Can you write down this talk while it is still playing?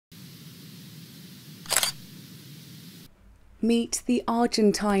Meet the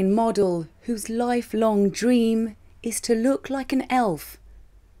Argentine model whose lifelong dream is to look like an elf,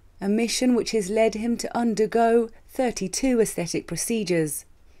 a mission which has led him to undergo 32 aesthetic procedures.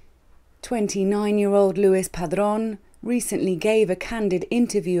 29-year-old Luis Padron recently gave a candid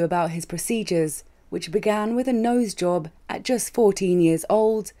interview about his procedures, which began with a nose job at just 14 years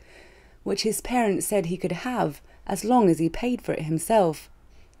old, which his parents said he could have as long as he paid for it himself.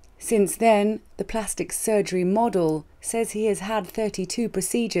 Since then, the plastic surgery model says he has had 32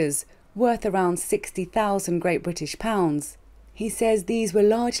 procedures worth around 60,000 Great British pounds. He says these were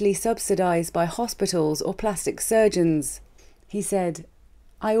largely subsidised by hospitals or plastic surgeons. He said,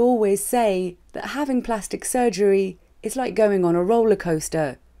 "I always say that having plastic surgery is like going on a roller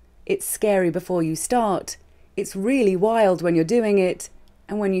coaster. It's scary before you start, it's really wild when you're doing it,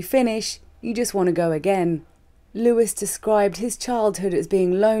 and when you finish, you just want to go again." Luis described his childhood as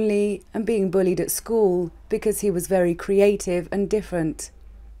being lonely and being bullied at school because he was very creative and different.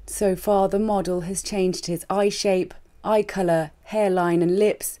 So far, the model has changed his eye shape, eye colour, hairline and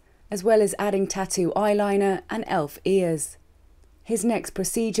lips, as well as adding tattoo eyeliner and elf ears. His next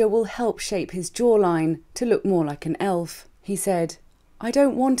procedure will help shape his jawline to look more like an elf. He said, "I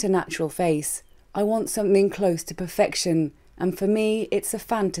don't want a natural face. I want something close to perfection, and for me it's a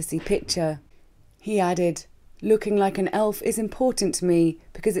fantasy picture." He added, "Looking like an elf is important to me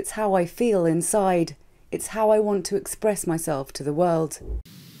because it's how I feel inside. It's how I want to express myself to the world."